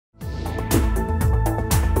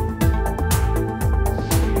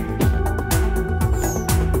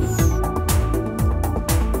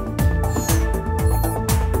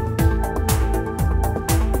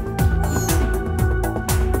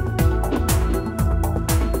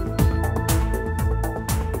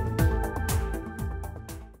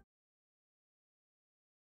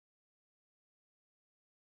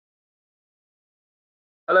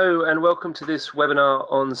Hello and welcome to this webinar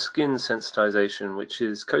on skin sensitization, which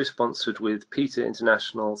is co-sponsored with PETA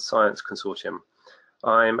International Science Consortium.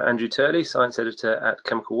 I'm Andrew Turley, Science Editor at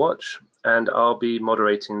Chemical Watch, and I'll be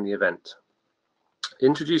moderating the event.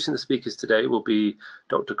 Introducing the speakers today will be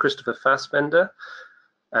Dr. Christopher Fassbender,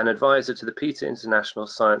 an advisor to the PETA International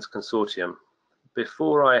Science Consortium.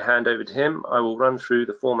 Before I hand over to him, I will run through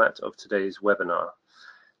the format of today's webinar.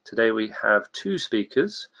 Today we have two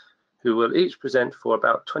speakers who will each present for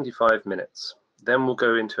about 25 minutes. Then we'll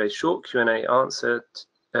go into a short Q&A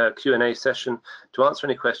session to answer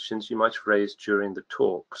any questions you might have raised during the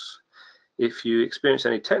talks. If you experience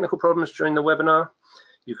any technical problems during the webinar,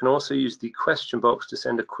 you can also use the question box to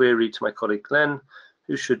send a query to my colleague Glenn,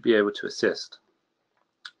 who should be able to assist.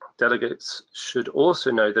 Delegates should also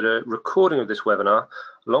know that a recording of this webinar,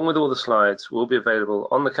 along with all the slides, will be available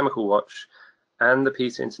on the Chemical Watch and the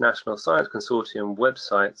PETA International Science Consortium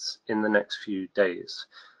websites in the next few days.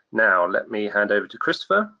 Now, let me hand over to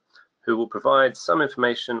Christopher, who will provide some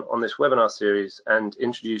information on this webinar series and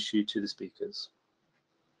introduce you to the speakers.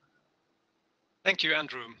 Thank you,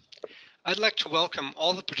 Andrew. I'd like to welcome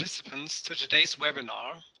all the participants to today's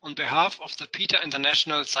webinar on behalf of the PETA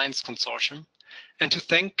International Science Consortium and to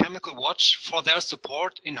thank Chemical Watch for their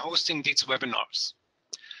support in hosting these webinars.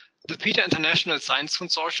 The PETA International Science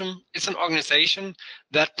Consortium is an organization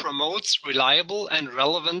that promotes reliable and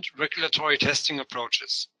relevant regulatory testing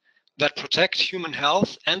approaches that protect human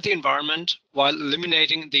health and the environment while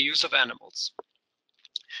eliminating the use of animals.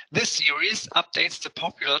 This series updates the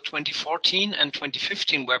popular 2014 and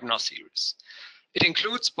 2015 webinar series. It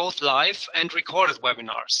includes both live and recorded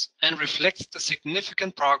webinars and reflects the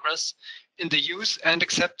significant progress in the use and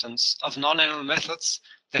acceptance of non-animal methods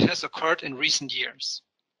that has occurred in recent years.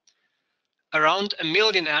 Around 1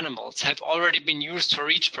 million animals have already been used for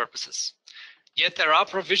REACH purposes, yet there are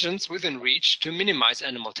provisions within REACH to minimize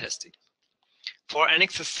animal testing. For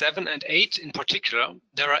Annexes 7 and 8 in particular,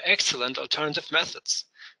 there are excellent alternative methods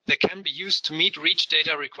that can be used to meet REACH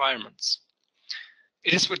data requirements.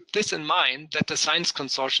 It is with this in mind that the Science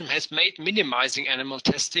Consortium has made minimizing animal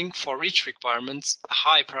testing for REACH requirements a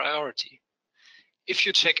high priority. If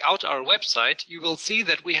you check out our website, you will see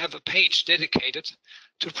that we have a page dedicated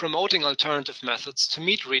to promoting alternative methods to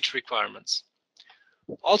meet REACH requirements.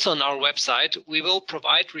 Also on our website, we will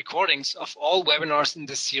provide recordings of all webinars in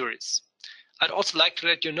this series. I'd also like to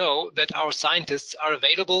let you know that our scientists are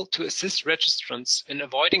available to assist registrants in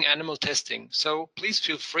avoiding animal testing, so please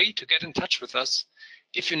feel free to get in touch with us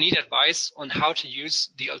if you need advice on how to use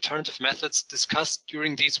the alternative methods discussed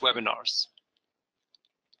during these webinars.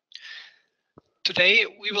 Today,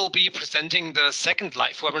 we will be presenting the second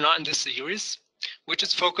live webinar in this series, which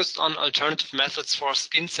is focused on alternative methods for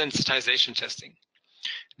skin sensitization testing.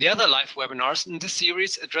 The other live webinars in this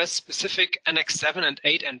series address specific Annex 7 and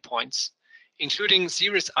 8 endpoints, including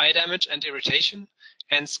serious eye damage and irritation,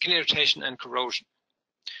 and skin irritation and corrosion.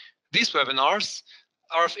 These webinars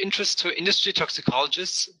are of interest to industry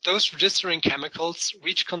toxicologists, those registering chemicals,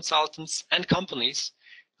 REACH consultants, and companies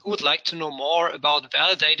who would like to know more about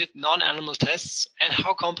validated non-animal tests and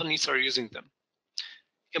how companies are using them.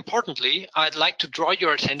 Importantly, I'd like to draw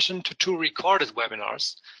your attention to two recorded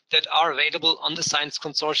webinars that are available on the Science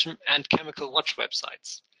Consortium and Chemical Watch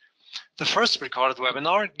websites. The first recorded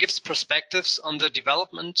webinar gives perspectives on the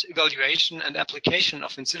development, evaluation, and application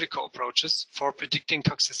of in silico approaches for predicting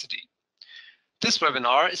toxicity. This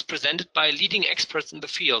webinar is presented by leading experts in the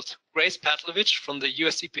field, Grace Patlovich from the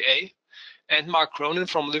US EPA and Mark Cronin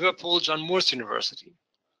from Liverpool John Moores University.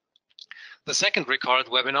 The second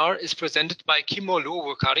recorded webinar is presented by Kimmo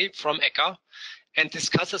Luovukari from ECHA and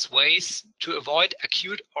discusses ways to avoid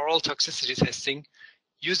acute oral toxicity testing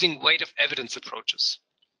using weight of evidence approaches.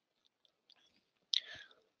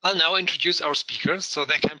 I'll now introduce our speakers so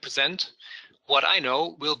they can present what I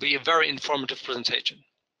know will be a very informative presentation.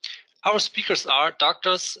 Our speakers are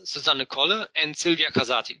Drs. Susanne Kolle and Silvia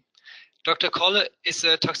Casati. Dr. Kolle is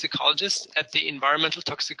a toxicologist at the Environmental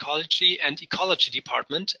Toxicology and Ecology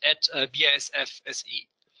Department at BASF SE.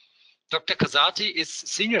 Dr. Casati is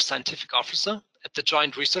Senior Scientific Officer at the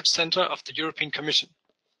Joint Research Center of the European Commission.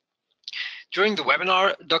 During the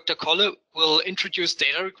webinar, Dr. Kolle will introduce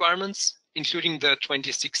data requirements, including the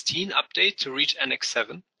 2016 update to REACH Annex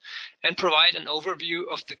VII, and provide an overview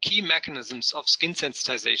of the key mechanisms of skin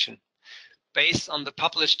sensitization based on the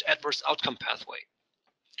published adverse outcome pathway.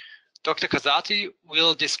 Dr. Casati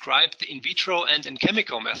will describe the in vitro and in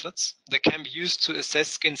chemico methods that can be used to assess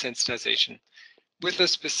skin sensitization, with a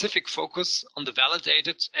specific focus on the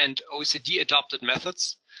validated and OECD-adopted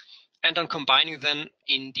methods and on combining them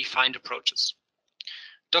in defined approaches.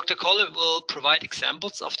 Dr. Kolle will provide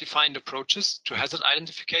examples of defined approaches to hazard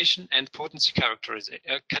identification and potency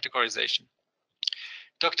categorization.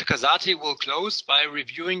 Dr. Casati will close by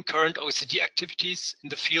reviewing current OECD activities in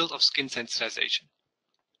the field of skin sensitization.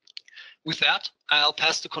 With that, I'll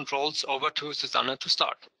pass the controls over to Susanne to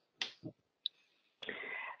start.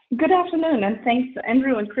 Good afternoon, and thanks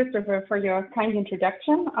Andrew and Christopher for your kind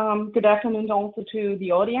introduction. Good afternoon also to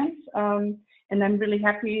the audience, and I'm really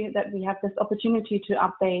happy that we have this opportunity to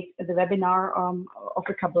update the webinar of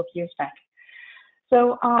a couple of years back.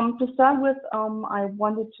 So to start with, I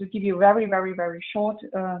wanted to give you a very short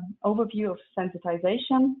overview of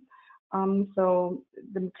sensitization. So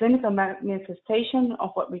the clinical manifestation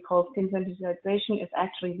of what we call skin sensitization is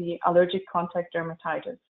actually the allergic contact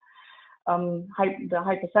dermatitis. The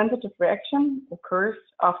hypersensitive reaction occurs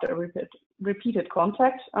after a repeated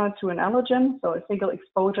contact to an allergen, so a single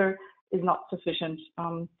exposure is not sufficient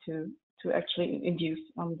to actually induce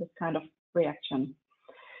this kind of reaction.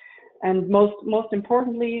 And most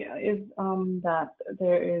importantly is that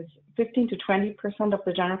there is 15 to 20% of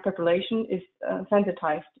the general population is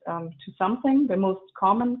sensitized to something. The most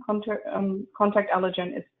common contact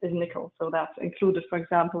allergen is nickel, so that's included, for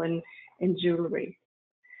example, in jewelry.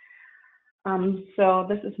 So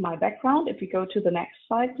this is my background. If we go to the next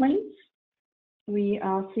slide, please. We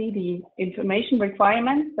see the information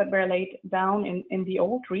requirements that were laid down in the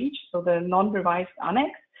old REACH, so the non-revised annex.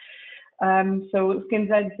 So skin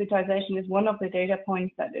sensitization is one of the data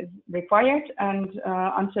points that is required, and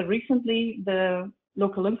until recently, the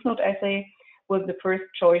local lymph node assay was the first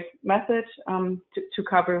choice method to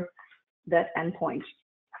cover that endpoint.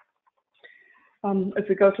 If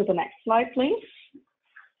we go to the next slide, please.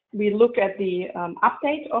 We look at the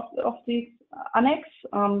update of the annex.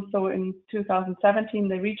 So in 2017,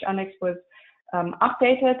 the REACH Annex was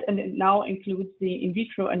updated, and it now includes the in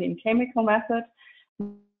vitro and in chemico methods,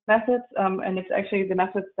 and it's actually the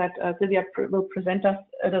methods that Silvia will present us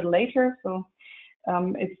a little later. So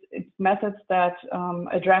it's methods that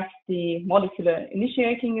address the molecular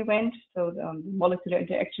initiating event, so the molecular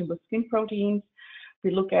interaction with skin proteins.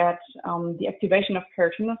 We look at the activation of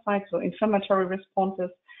keratinocytes, so inflammatory responses.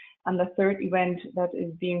 And the third event that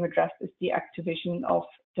is being addressed is the activation of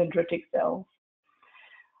dendritic cells.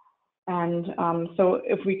 And so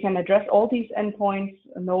if we can address all these endpoints,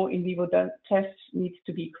 no in vivo test needs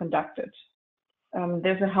to be conducted.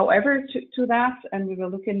 There's a however to that, and we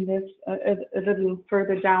will look in this a little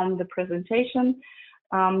further down the presentation.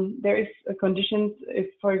 There is conditions if,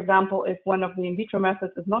 for example, if one of the in vitro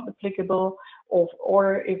methods is not applicable,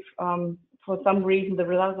 or if for some reason the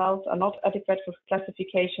results are not adequate for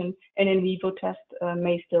classification, an in vivo test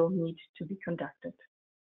may still need to be conducted.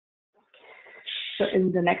 So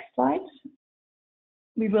in the next slide,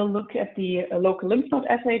 we will look at the local lymph node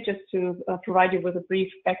assay, just to provide you with a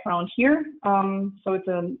brief background here. So it's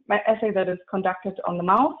an assay that is conducted on the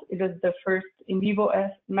mouse. It is the first in vivo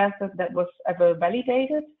method that was ever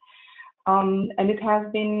validated, and it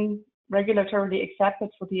has been regulatorily accepted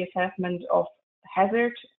for the assessment of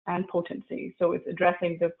hazard and potency. So it's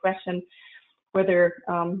addressing the question whether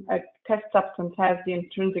a test substance has the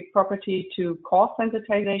intrinsic property to cause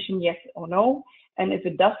sensitization, yes or no. And if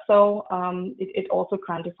it does so, it also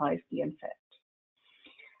quantifies the effect.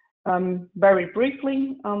 Very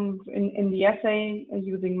briefly, in the assay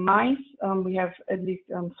using mice, we have at least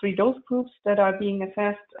 3 dose groups that are being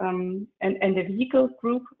assessed, and a vehicle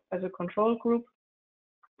group as a control group.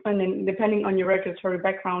 And then depending on your regulatory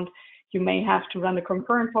background, you may have to run a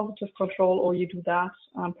concurrent positive control, or you do that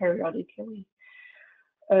periodically.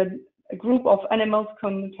 A group of animals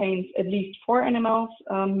contains at least 4 animals.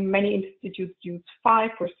 Many institutes use 5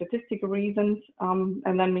 for statistical reasons.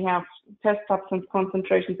 And then we have test substance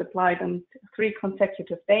concentrations applied on 3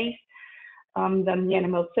 consecutive days. Then the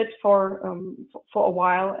animals sit for a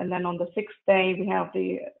while. And then on the 6th day, we have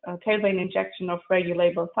the tail-vein injection of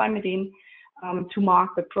radiolabeled thymidine to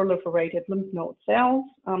mark the proliferated lymph node cells,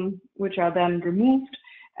 which are then removed.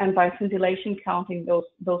 And by scintillation counting,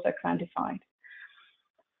 those are quantified.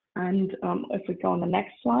 And if we go on the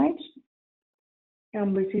next slide,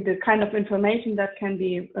 we see the kind of information that can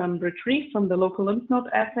be retrieved from the local lymph node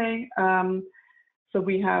assay. So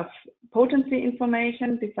we have potency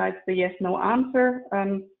information besides the yes/no answer,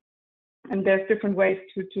 and there's different ways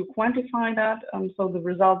to quantify that. So the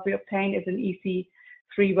result we obtain is an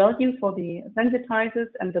EC3 value for the sensitizers,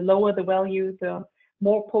 and the lower the value, the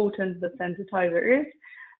more potent the sensitizer is.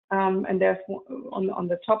 And there's on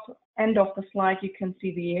the top end of the slide, you can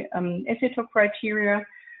see the ESITO criteria.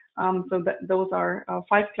 So that those are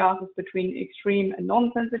 5 classes between extreme and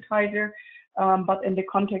non-sensitizer. but in the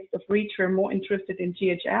context of REACH, we're more interested in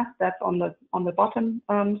GHS. That's on the bottom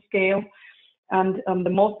scale. And the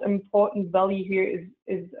most important value here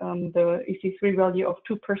is the EC3 value of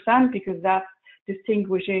 2%, because that's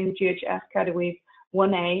distinguishing GHS categories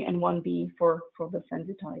 1A and 1B for the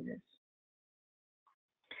sensitizers.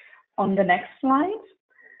 On the next slide,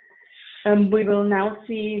 we will now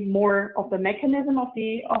see more of the mechanism of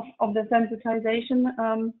the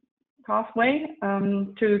sensitization pathway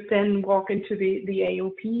to then walk into the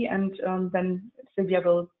AOP, and then Sylvia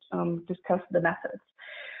will discuss the methods.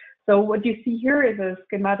 So what you see here is a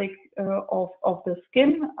schematic of the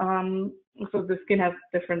skin. So the skin has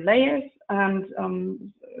different layers, and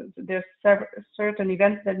there's certain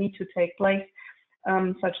events that need to take place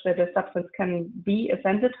such that a substance can be a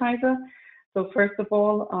sensitizer. So first of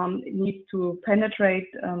all, it needs to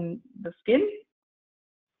penetrate the skin,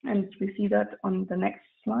 and we see that on the next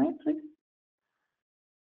slide, please.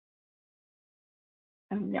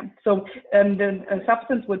 Yeah, so the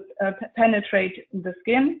substance would penetrate the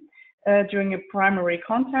skin during a primary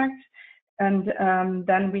contact, and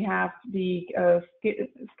then we have the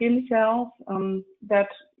skin cells that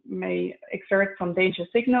may exert some danger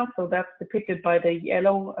signals. So that's depicted by the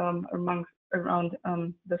yellow around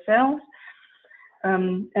the cells.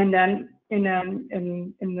 And then in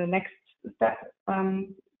the next step,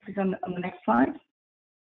 please on the next slide,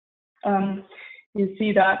 you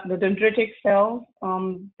see that the dendritic cells,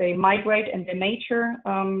 they migrate in their nature,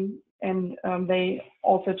 and they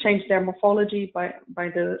also change their morphology by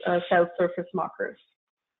the cell surface markers.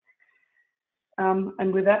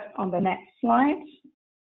 And with that, on the next slide,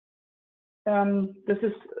 this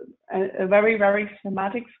is a very, very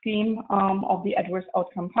schematic scheme of the adverse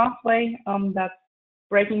outcome pathway that's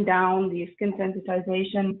breaking down the skin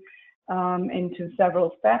sensitization into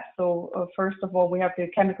several steps. So first of all, we have the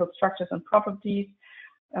chemical structures and properties.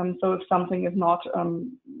 So if something is not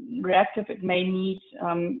reactive, it may need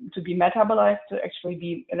to be metabolized to actually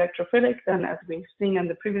be electrophilic. Then, as we've seen in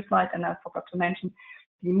the previous slide, and I forgot to mention,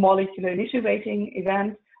 the molecular initiating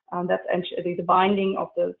event, that's actually the binding of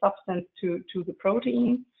the substance to the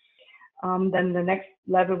protein. Then the next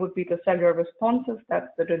level would be the cellular responses.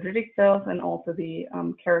 That's the dendritic cells and also the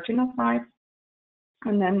keratinocytes.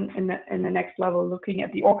 And then in the next level, looking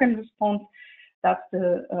at the organ response, that's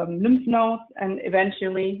the lymph nodes, and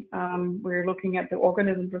eventually we're looking at the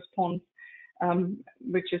organism response,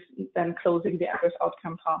 which is then closing the adverse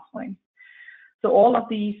outcome pathway. So all of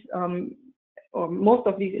these, or most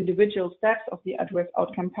of these individual steps of the adverse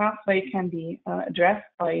outcome pathway can be addressed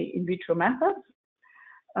by in vitro methods.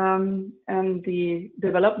 And the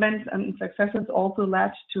developments and successes also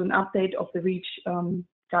led to an update of the REACH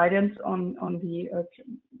guidance on the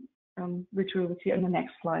which we will see on the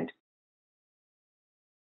next slide.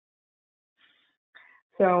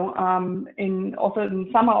 So also in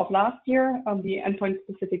summer of last year, the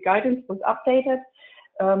endpoint-specific guidance was updated.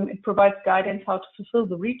 It provides guidance how to fulfill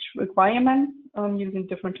the REACH requirements using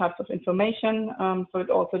different types of information. So it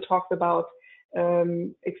also talks about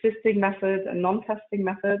existing methods and non-testing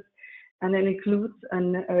methods, and then includes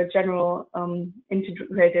a general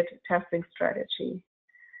integrated testing strategy.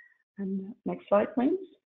 And next slide, please.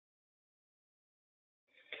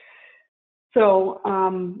 So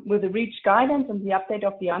with the REACH guidance and the update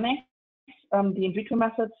of the annex, the in vitro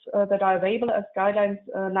methods that are available as guidelines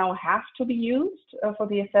now have to be used for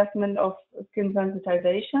the assessment of skin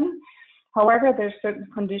sensitization. However, there's certain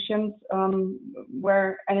conditions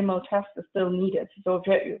where animal test is still needed. So,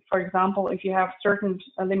 for example, if you have certain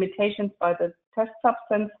limitations by the test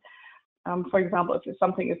substance, for example, if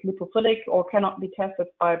something is lipophilic or cannot be tested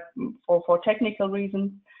for technical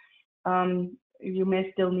reasons, you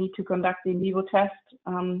may still need to conduct the in vivo test.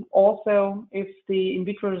 Also, if the in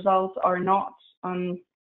vitro results are not,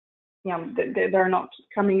 they're not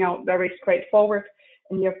coming out very straightforward,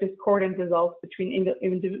 and you have discordant results between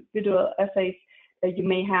individual assays, that you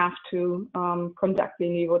may have to conduct the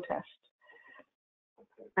in vivo test.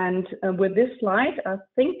 And with this slide, I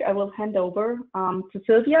think I will hand over to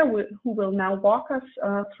Sylvia, who will now walk us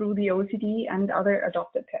through the OECD and other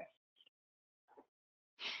adopted tests.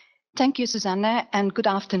 Thank you, Susanne, and good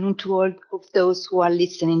afternoon to all of those who are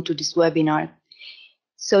listening to this webinar.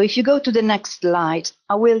 So if you go to the next slide,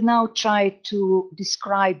 I will now try to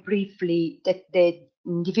describe briefly the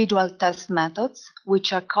individual test methods,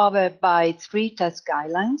 which are covered by 3 test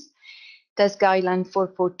guidelines: Test Guideline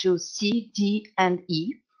 442C, D, and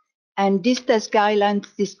E. And this test guideline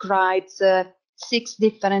describes 6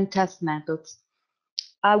 different test methods.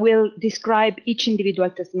 I will describe each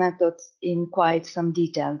individual test method in quite some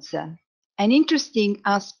details. An interesting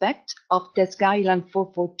aspect of Test Guideline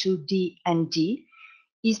 442D and D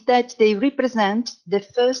is that they represent the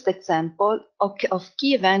first example of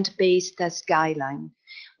key event-based test guideline,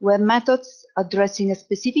 where methods addressing a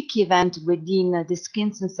specific event within the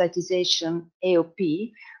skin sensitization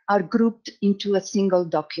AOP are grouped into a single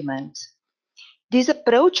document. This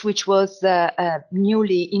approach, which was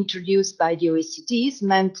newly introduced by the OECD, is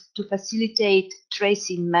meant to facilitate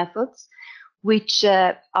tracing methods which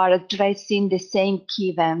are addressing the same key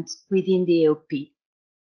events within the AOP.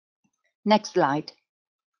 Next slide.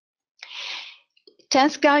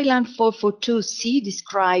 Test Guideline 442C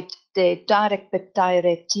described the direct peptide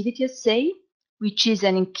reactivity assay, which is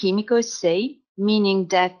an chemico assay, meaning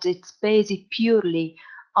that it's based purely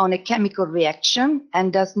on a chemical reaction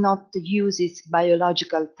and does not use its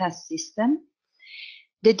biological test system.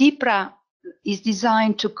 The DPRA is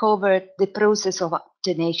designed to cover the process of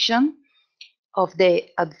attenuation of the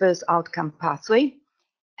adverse outcome pathway,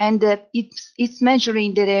 and it's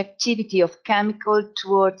measuring the reactivity of chemical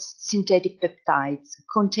towards synthetic peptides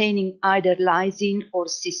containing either lysine or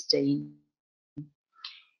cysteine.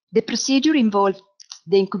 The procedure involves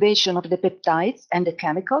the incubation of the peptides and the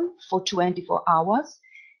chemical for 24 hours,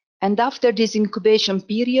 and after this incubation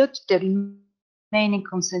period, the remaining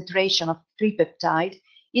concentration of free peptide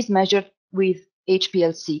is measured with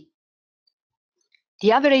HPLC.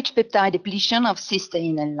 The average peptide depletion of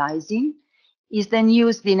cysteine and lysine is then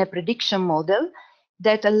used in a prediction model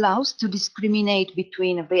that allows to discriminate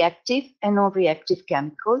between reactive and non-reactive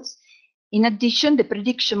chemicals. In addition, the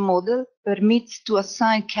prediction model permits to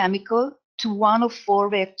assign chemical to one of 4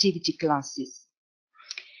 reactivity classes.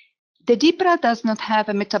 The DPRA does not have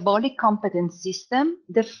a metabolic competence system,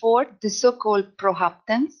 therefore the so-called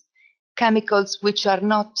prohaptens, chemicals which are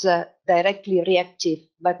not directly reactive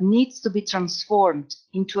but needs to be transformed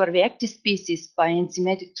into a reactive species by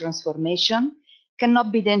enzymatic transformation,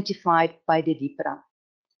 cannot be identified by the DPRA.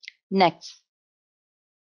 Next.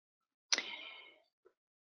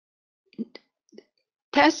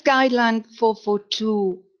 Test Guideline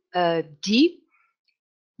 442D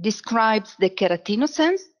describes the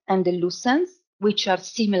keratinosense and the lucence, which are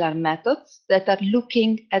similar methods that are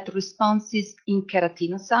looking at responses in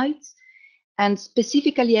keratinocytes and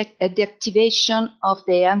specifically at the activation of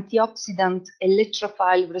the antioxidant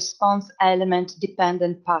electrophile response element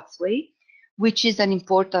dependent pathway, which is an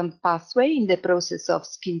important pathway in the process of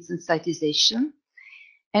skin sensitization.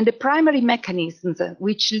 And the primary mechanism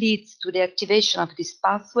which leads to the activation of this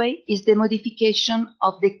pathway is the modification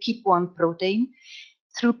of the KEAP1 protein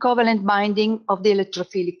through covalent binding of the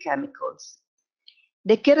electrophilic chemicals.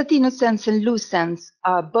 The keratinosense and lucence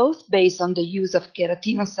are both based on the use of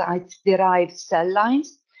keratinocytes-derived cell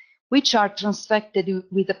lines, which are transfected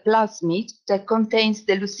with a plasmid that contains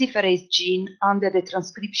the luciferase gene under the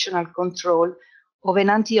transcriptional control of an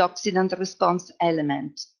antioxidant response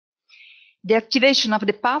element. The activation of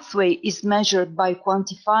the pathway is measured by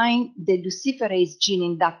quantifying the luciferase gene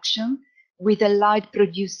induction with a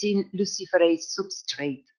light-producing luciferase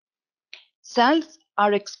substrate. Cells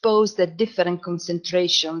are exposed at different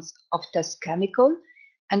concentrations of test chemical,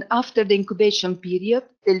 and after the incubation period,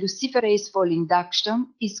 the luciferase fold induction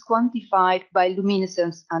is quantified by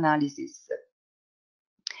luminescence analysis.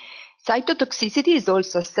 Cytotoxicity is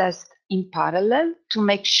also assessed in parallel to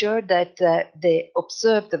make sure that the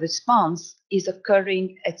observed response is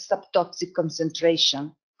occurring at subtoxic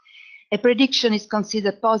concentration. A prediction is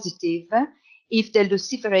considered positive if the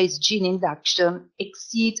luciferase gene induction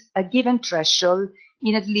exceeds a given threshold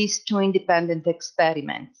in at least 2 independent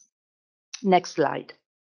experiments. Next slide.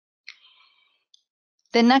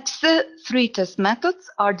 The next 3 test methods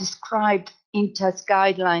are described in Test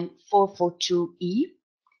Guideline 442E.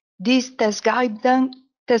 This test guideline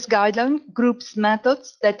groups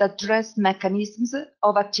methods that address mechanisms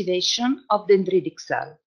of activation of the dendritic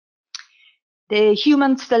cell. The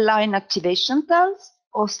human cell line activation test,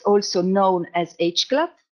 also known as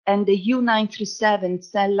HCLAT, and the U937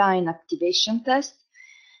 cell line activation test,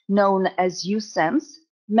 known as USense,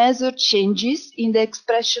 measure changes in the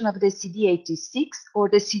expression of the CD86 or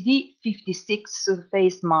the CD56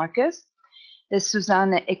 surface markers, as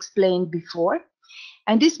Susanne explained before.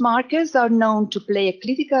 And these markers are known to play a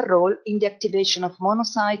critical role in the activation of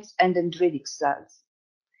monocytes and dendritic cells.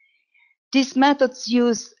 These methods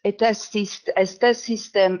use a test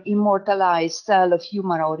system immortalized cells of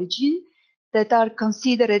human origin that are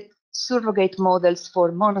considered surrogate models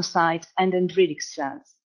for monocytes and dendritic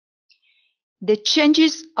cells. The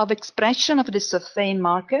changes of expression of the surface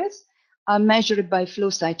markers are measured by flow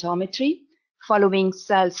cytometry following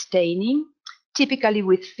cell staining, typically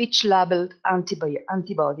with Fitch-labeled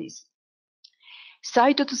antibodies.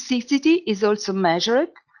 Cytotoxicity is also measured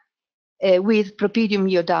with propidium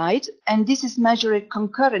iodide, and this is measured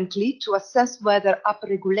concurrently to assess whether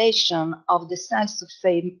upregulation of the cell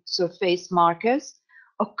surface markers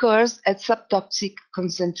occurs at subtoxic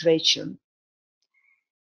concentration.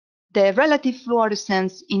 The relative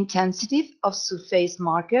fluorescence intensity of surface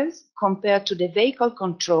markers compared to the vehicle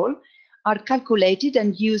control are calculated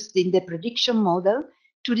and used in the prediction model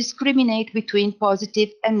to discriminate between positive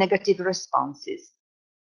and negative responses.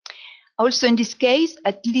 Also, in this case,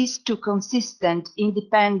 at least two consistent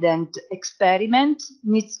independent experiments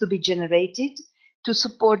needs to be generated to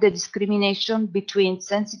support the discrimination between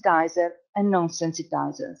sensitizer and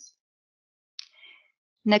non-sensitizers.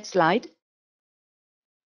 Next slide.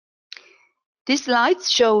 These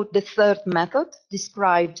slides show the third method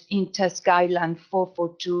described in test guideline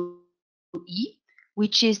 442E,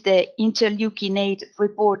 which is the interleukin-8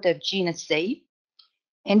 reporter gene assay.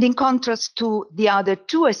 And in contrast to the other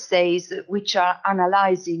two assays, which are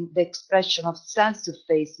analyzing the expression of cell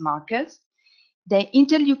surface markers, the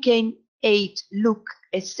interleukin-8 look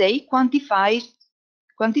assay quantifies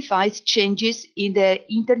changes in the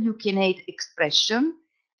interleukin-8 expression,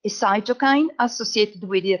 a cytokine associated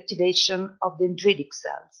with the activation of dendritic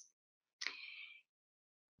cells.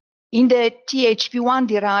 In the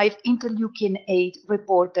THP1-derived interleukin-8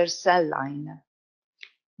 reporter cell line,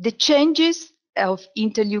 the changes of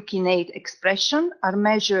interleukin-8 expression are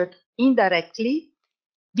measured indirectly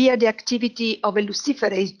via the activity of a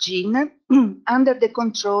luciferase gene under the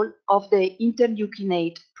control of the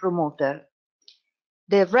interleukin-8 promoter.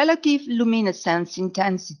 The relative luminescence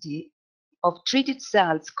intensity of treated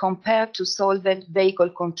cells compared to solvent vehicle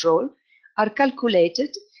control are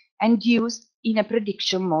calculated and used in a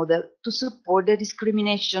prediction model to support the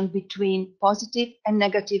discrimination between positive and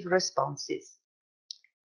negative responses.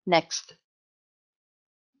 Next.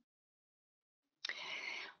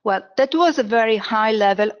 Well, that was a very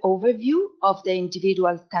high-level overview of the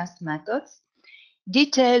individual test methods.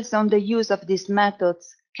 Details on the use of these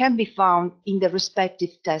methods can be found in the respective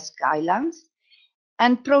test guidelines,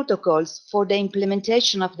 and protocols for the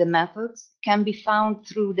implementation of the methods can be found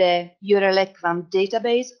through the EURELECRAM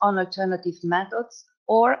database on alternative methods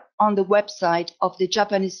or on the website of the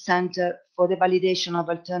Japanese Center for the Validation of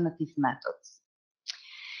Alternative Methods.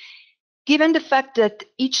 Given the fact that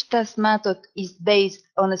each test method is based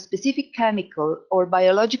on a specific chemical or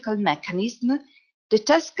biological mechanism, the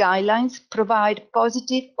test guidelines provide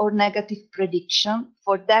positive or negative prediction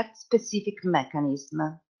for that specific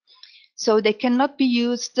mechanism. So they cannot be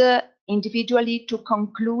used individually to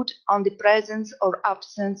conclude on the presence or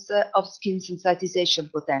absence of skin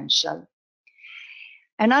sensitization potential.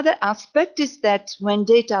 Another aspect is that when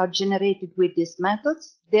data are generated with these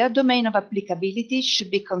methods, their domain of applicability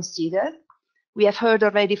should be considered. We have heard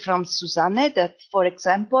already from Susanne that, for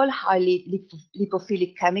example, highly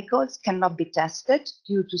lipophilic chemicals cannot be tested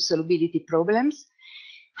due to solubility problems.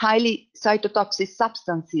 Highly cytotoxic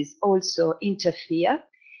substances also interfere.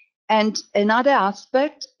 And another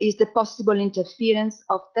aspect is the possible interference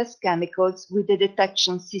of test chemicals with the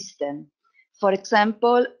detection system. For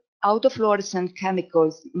example, autofluorescent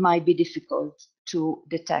chemicals might be difficult to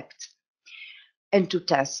detect and to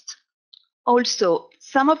test. Also,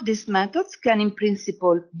 some of these methods can in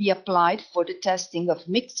principle be applied for the testing of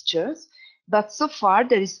mixtures, but so far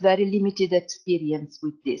there is very limited experience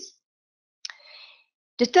with this.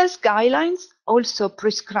 The test guidelines also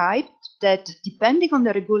prescribe that, depending on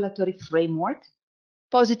the regulatory framework,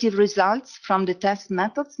 positive results from the test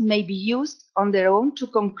methods may be used on their own to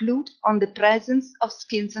conclude on the presence of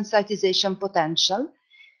skin sensitization potential,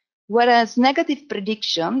 whereas negative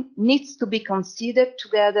prediction needs to be considered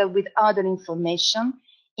together with other information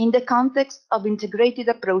in the context of integrated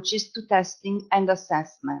approaches to testing and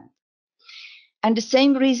assessment. And the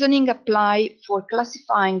same reasoning applies for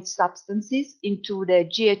classifying substances into the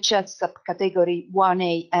GHS subcategory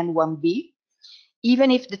 1A and 1B. Even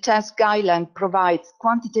if the test guideline provides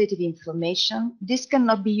quantitative information, this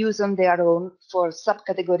cannot be used on their own for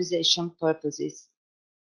subcategorization purposes.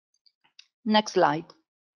 Next slide.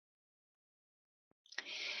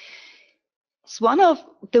 So one of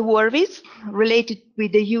the worries related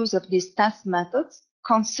with the use of these test methods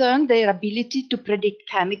concern their ability to predict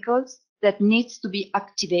chemicals that needs to be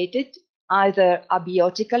activated either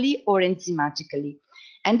abiotically or enzymatically.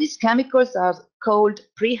 And these chemicals are called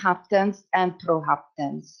prehaptens and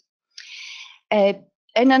prohaptens. An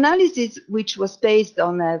analysis which was based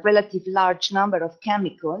on a relatively large number of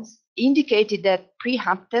chemicals indicated that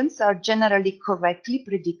prehaptens are generally correctly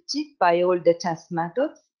predicted by all the test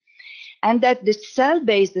methods, and that the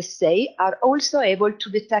cell-based assay are also able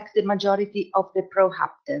to detect the majority of the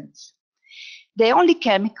prohaptens. The only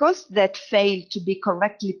chemicals that fail to be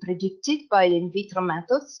correctly predicted by the in vitro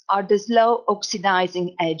methods are the slow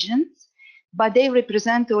oxidizing agents, but they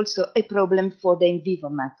represent also a problem for the in vivo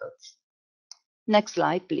methods. Next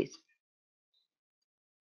slide, please.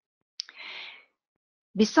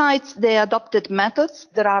 Besides the adopted methods,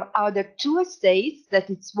 there are other two assays that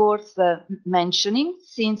it's worth mentioning,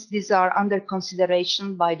 since these are under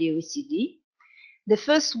consideration by the OECD. The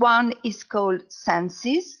first one is called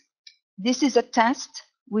Sensis. This is a test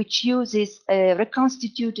which uses a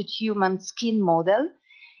reconstituted human skin model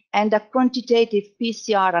and a quantitative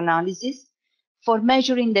PCR analysis for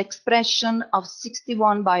measuring the expression of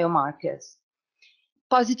 61 biomarkers.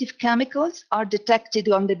 Positive chemicals are detected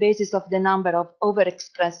on the basis of the number of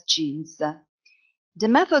overexpressed genes. The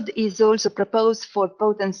method is also proposed for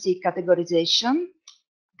potency categorization.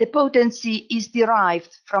 The potency is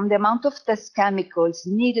derived from the amount of test chemicals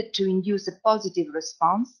needed to induce a positive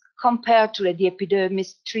response compared to the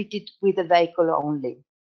epidermis treated with a vehicle only.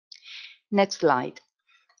 Next slide.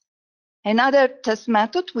 Another test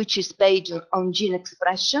method, which is based on gene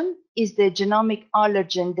expression, is the genomic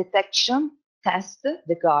allergen detection test,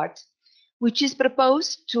 the GARD, which is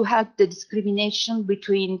proposed to help the discrimination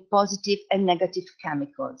between positive and negative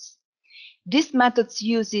chemicals. This method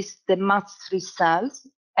uses the MATS3 cells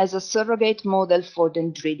as a surrogate model for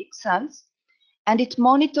dendritic cells, and it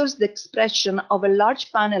monitors the expression of a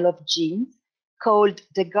large panel of genes called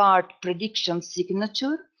the GARD prediction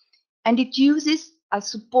signature, and it uses a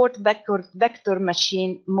support vector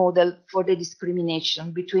machine model for the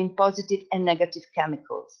discrimination between positive and negative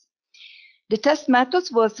chemicals. The test method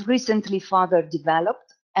was recently further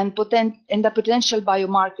developed and a potential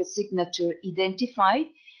biomarker signature identified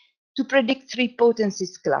to predict 3 potency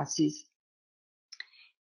classes.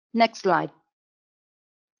 Next slide.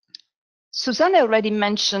 Susanne already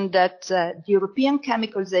mentioned that the European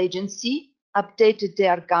Chemicals Agency updated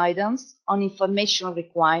their guidance on information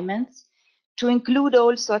requirements to include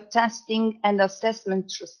also a testing and assessment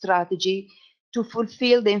strategy to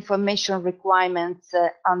fulfill the information requirements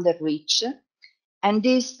under REACH. And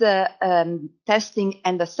this testing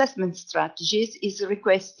and assessment strategies is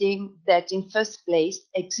requesting that in first place,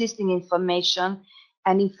 existing information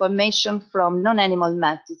and information from non-animal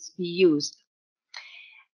methods be used.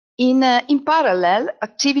 In parallel,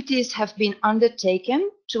 activities have been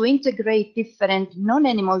undertaken to integrate different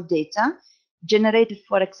non-animal data generated,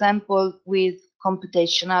 for example, with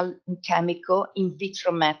computational, chemical, in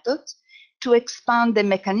vitro methods to expand the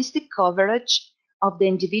mechanistic coverage of the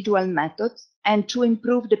individual methods and to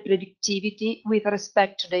improve the predictivity with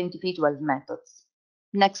respect to the individual methods.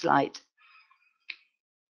 Next slide.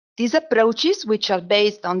 These approaches, which are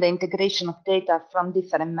based on the integration of data from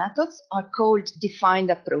different methods, are called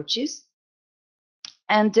defined approaches,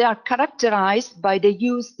 and they are characterized by the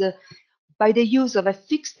use of a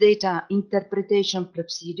fixed data interpretation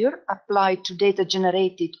procedure applied to data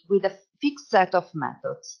generated with a fixed set of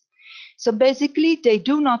methods. So basically, they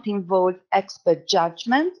do not involve expert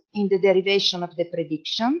judgment in the derivation of the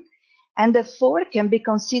prediction, and therefore can be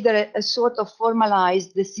considered a sort of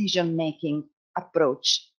formalized decision-making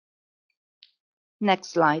approach.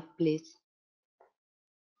 Next slide, please.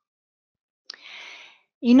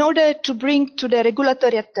 In order to bring to the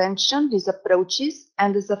regulatory attention these approaches,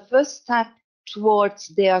 and as a first step towards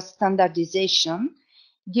their standardization,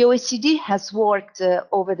 the OECD has worked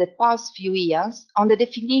over the past few years on the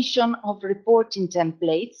definition of reporting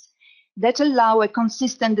templates that allow a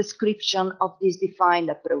consistent description of these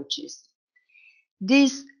defined approaches.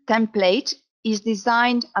 This template is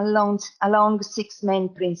designed along 6 main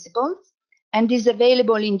principles and is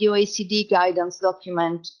available in the OECD guidance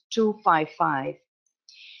document 255.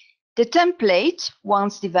 The template,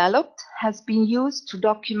 once developed, has been used to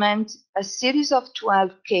document a series of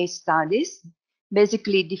 12 case studies,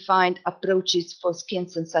 basically defined approaches for skin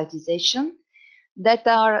sensitization, that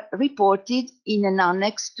are reported in an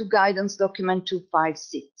annex to guidance document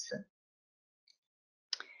 256.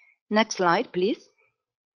 Next slide, please.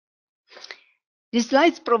 This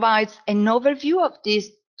slide provides an overview of these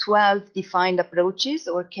 12 defined approaches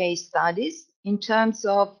or case studies in terms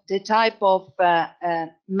of the type of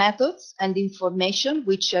methods and information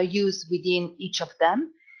which are used within each of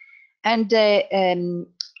them, and the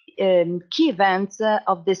key events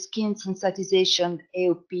of the skin sensitization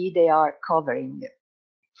AOP they are covering.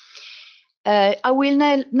 I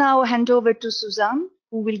will now hand over to Susanne,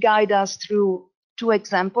 who will guide us through 2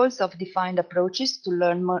 examples of defined approaches to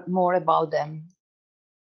learn more about them.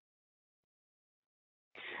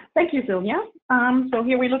 Thank you, Silvia. So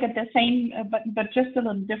here we look at the same, but just a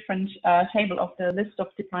little different table of the list of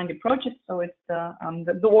defined approaches. So it's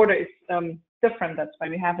the order is different. That's why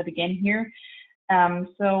we have it again here.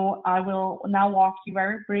 So I will now walk you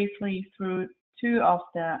very briefly through two of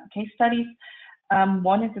the case studies.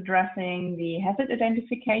 One is addressing the hazard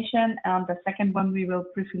identification, and the second one we will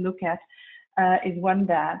briefly look at is one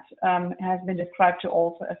that has been described to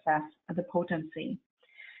also assess the potency.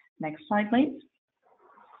 Next slide, please.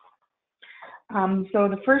 So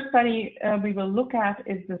the first study we will look at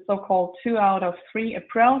is the so-called 2 out of 3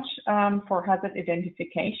 approach for hazard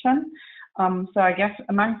identification. So I guess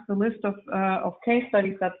amongst the list of case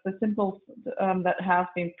studies, that's the simplest that has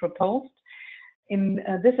been proposed. In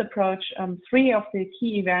this approach, 3 of the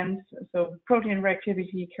key events, so protein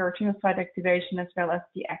reactivity, keratinocyte activation, as well as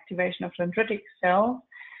the activation of dendritic cells,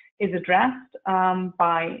 is addressed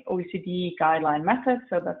by OECD guideline methods.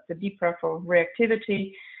 So that's the DPRA for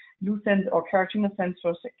reactivity, Lucent or keratinosense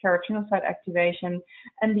for keratinocyte activation,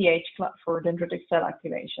 and the H-CLUB for dendritic cell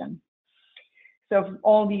activation. So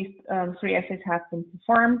all these 3 assays have been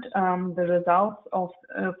performed. The results of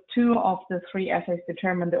 2 of the 3 assays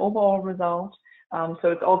determine the overall result.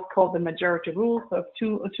 So it's also called the majority rule. So if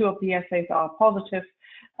two of the assays are positive,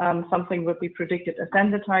 something would be predicted as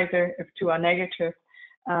sensitizer. If 2 are negative,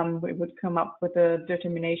 we would come up with a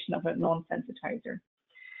determination of a non-sensitizer.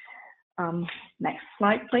 Next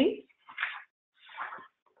slide, please.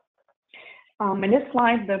 In this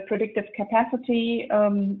slide, the predictive capacity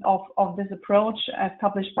of this approach, as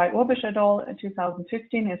published by Urbisch et al. In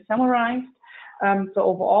 2015, is summarized. So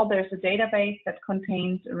overall, there's a database that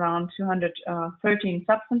contains around 213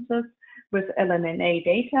 substances with LNNA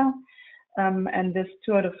data. And this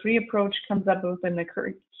 2 out of 3 approach comes up with an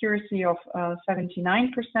accuracy of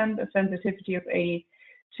 79%, a sensitivity of 82%,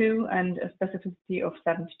 and a specificity of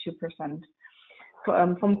 72%.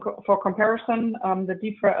 For comparison, the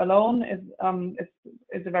DPRA alone is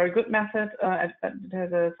a very good method. It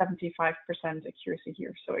has a 75% accuracy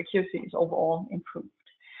here. So accuracy is overall improved.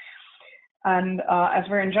 And as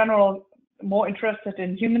we're in general more interested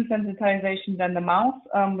in human sensitization than the mouse,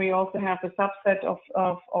 we also have a subset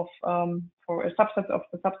for a subset of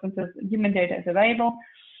the substances, human data is available.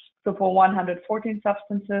 So for 114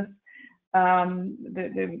 substances,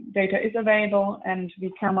 the data is available, and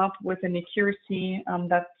we come up with an accuracy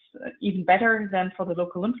that's even better than for the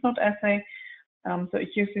local lymph node assay. So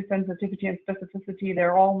accuracy, sensitivity, and specificity,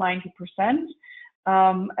 they're all 90%.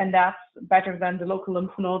 And that's better than the local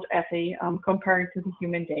lymph node assay compared to the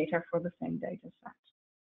human data for the same data set.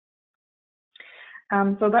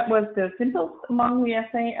 So that was the simplest among the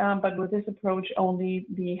assay, but with this approach, only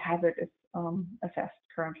the hazard is assessed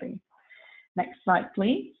currently. Next slide,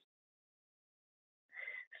 please.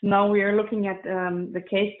 So now we are looking at the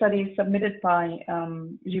case study submitted by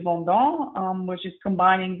Givaudan, which is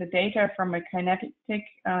combining the data from a kinetic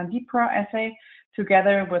DPRA assay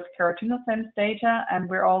together with keratinosense data, and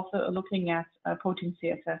we're also looking at a potency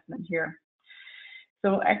assessment here.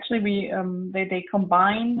 So actually, they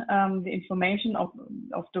combine the information of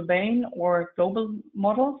domain or global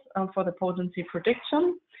models for the potency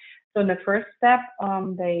prediction. So in the first step,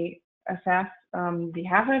 they assess the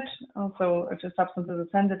hazard, so if the substance is a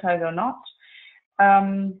sensitizer or not.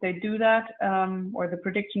 They do that, or the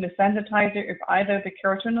prediction is sensitizer if either the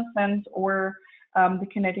keratinosense or the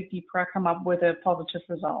kinetic DPRA come up with a positive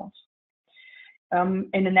result.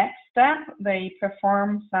 In the next step, they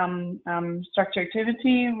perform some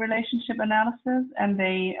structure-activity relationship analysis, and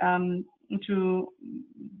they to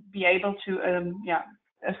be able to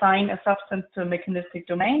assign a substance to a mechanistic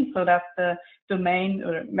domain. So that's the domain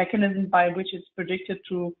or mechanism by which it's predicted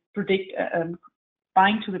to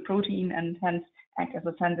bind to the protein and hence act as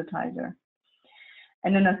a sensitizer.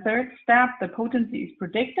 And in a third step, the potency is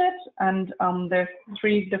predicted, and there's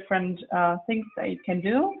 3 different things they can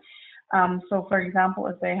do. So, for example,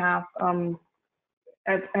 if they have a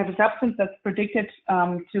substance that's predicted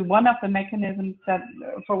to one of the mechanisms that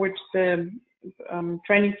for which the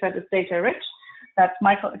training set is data rich, that's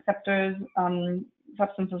microacceptors,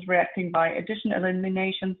 substances reacting by addition,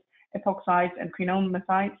 eliminations, epoxides, and quinone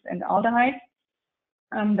methides and aldehydes.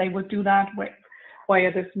 They would do that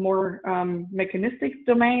via this more mechanistic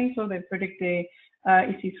domain. So they predict the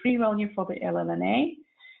EC3 value for the LLNA.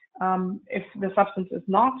 If the substance is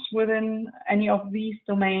not within any of these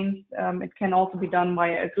domains, it can also be done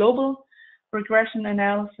via a global regression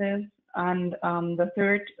analysis. And the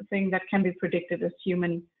third thing that can be predicted is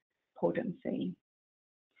human potency.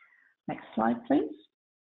 Next slide, please.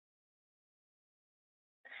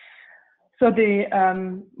 So the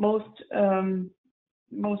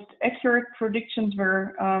most accurate predictions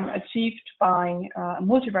were achieved by a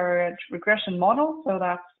multivariate regression model. So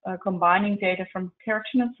that's combining data from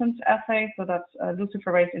keratinosense assay. So that's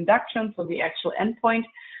luciferase induction, so the actual endpoint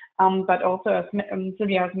But also, as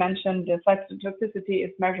Sylvia has mentioned, the cytotoxicity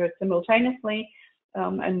is measured simultaneously,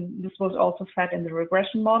 and this was also fed in the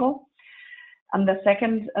regression model. And the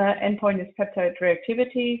second endpoint is peptide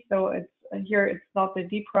reactivity. So it's not the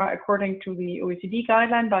DPRA according to the OECD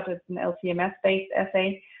guideline, but it's an LCMS-based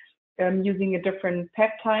assay using a different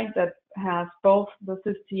peptide that has both the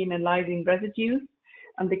cysteine and lysine residues.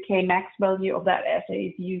 And the Kmax value of that assay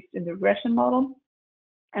is used in the regression model.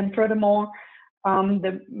 And furthermore,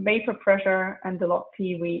 the vapor pressure and the log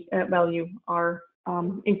P value are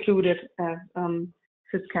included as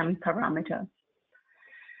SysChem parameters.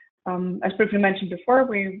 As briefly mentioned before,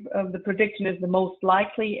 the prediction is the most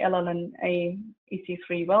likely LLNA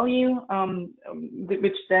EC3 value,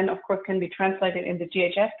 which then, of course, can be translated in the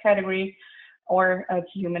GHS category or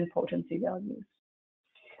human potency values.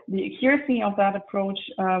 The accuracy of that approach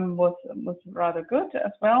was rather good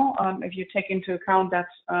as well. If you take into account that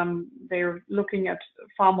they're looking at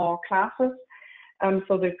far more classes.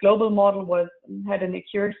 So the global model had an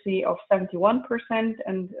accuracy of 71%,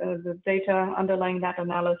 and the data underlying that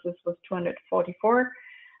analysis was 244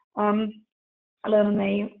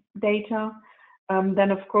 LLNA data.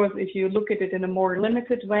 Then, of course, if you look at it in a more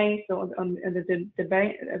limited way, so on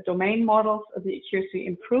the domain models, the accuracy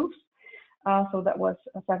improves. So that was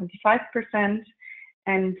 75%,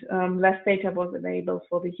 and less data was available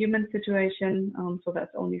for the human situation. So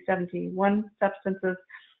that's only 71 substances,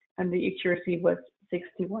 and the accuracy was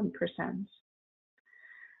 61%.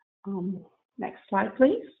 Next slide,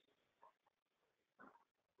 please.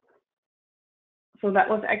 So that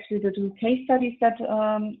was actually the two case studies that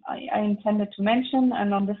I intended to mention.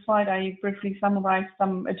 And on this slide, I briefly summarized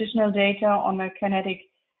some additional data on a kinetic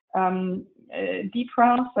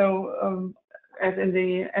DPRA. So as in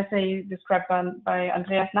the essay described by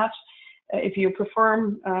Andreas Natsch, if you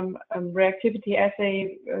perform a reactivity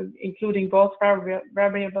assay, including both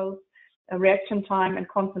variables, reaction time and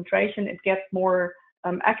concentration, it gets more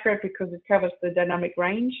accurate because it covers the dynamic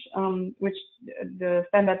range, which the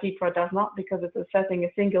standard DPRA does not, because it's assessing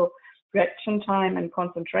a single reaction time and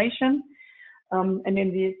concentration. And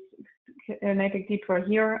in this kinetic DPRA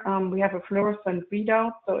here, we have a fluorescent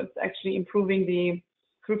readout, so it's actually improving the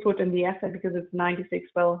throughput in the assay because it's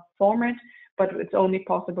 96-well format, but it's only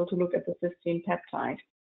possible to look at the cysteine peptide.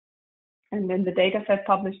 And then the data set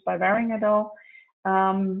published by Waring et al.,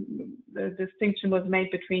 the distinction was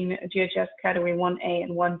made between GHS category 1A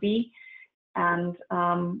and 1B, and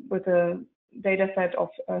with a data set of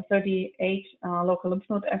 38 local lymph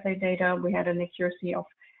node assay data, we had an accuracy of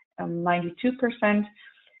 92%,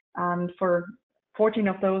 and for 14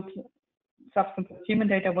 of those substances, human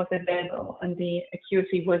data was available, and the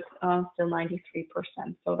accuracy was still 93%.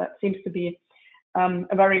 So that seems to be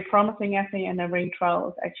a very promising assay, and the REACH trial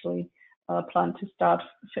is actually planned to start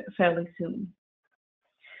fairly soon.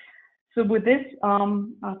 So with this,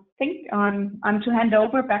 I think I'm to hand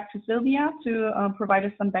over back to Sylvia to provide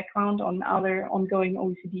us some background on other ongoing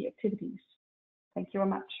OECD activities. Thank you very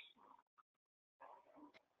much.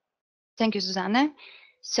 Thank you, Susanne.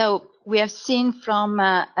 So we have seen from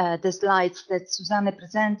the slides that Susanne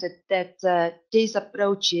presented that these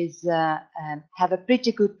approaches have a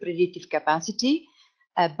pretty good predictive capacity,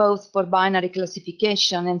 both for binary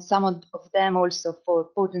classification and some of them also for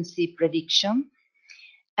potency prediction.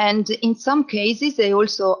 And in some cases, they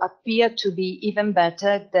also appear to be even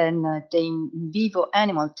better than the in vivo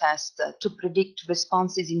animal test to predict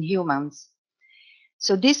responses in humans.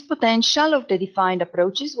 So this potential of the defined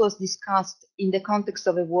approaches was discussed in the context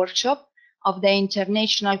of a workshop of the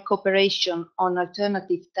International Cooperation on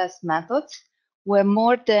Alternative Test Methods, where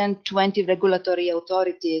more than 20 regulatory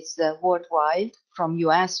authorities worldwide, from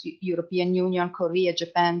US, European Union, Korea,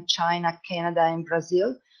 Japan, China, Canada, and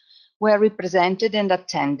Brazil, were represented and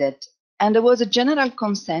attended. And there was a general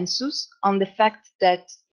consensus on the fact that